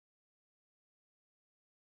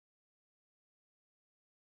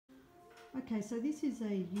Okay, so this is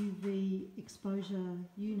a UV exposure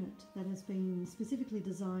unit that has been specifically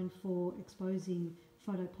designed for exposing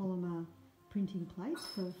photopolymer printing plates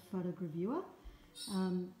for photogravure.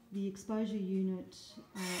 The exposure unit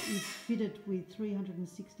is fitted with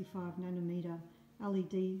 365 nanometer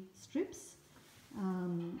LED strips,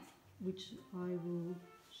 which I will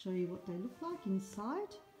show you what they look like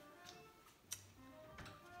inside.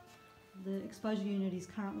 The exposure unit is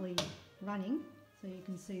currently running, so you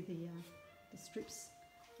can see the strips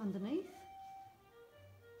underneath.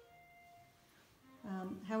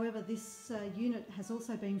 However, this unit has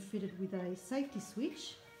also been fitted with a safety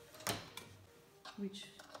switch, which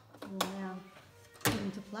will now put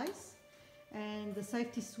into place. And the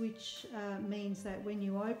safety switch means that when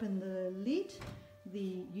you open the lid,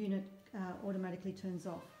 the unit automatically turns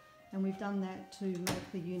off. And we've done that to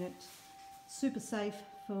make the unit super safe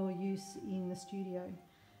for use in the studio.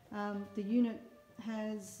 The unit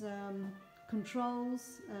has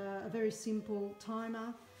controls, a very simple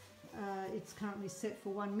timer. It's currently set for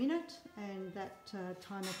 1 minute, and that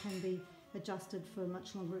timer can be adjusted for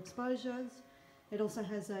much longer exposures. It also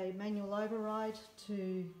has a manual override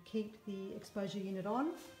to keep the exposure unit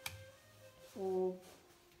on, or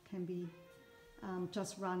can be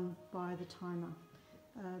just run by the timer.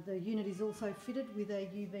 The unit is also fitted with a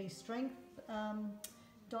UV strength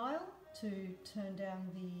dial to turn down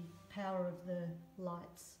the power of the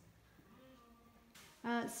lights.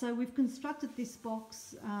 So we've constructed this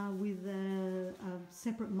box with a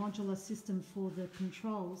separate modular system for the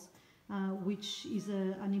controls, which is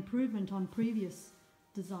an improvement on previous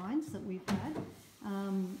designs that we've had.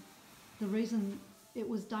 The reason it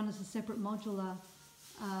was done as a separate modular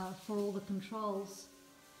for all the controls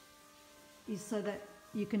is so that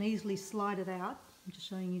you can easily slide it out. I'm just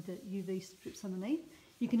showing you the UV strips underneath.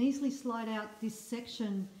 You can easily slide out this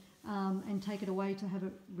section and take it away to have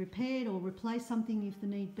it repaired or replace something if the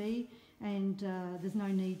need be, and there's no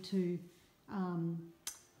need to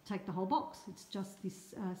take the whole box. It's just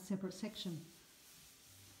this separate section.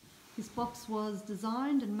 This box was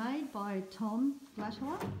designed and made by Tom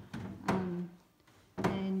Glatteler,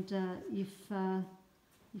 and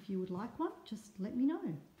if you would like one, just let me know.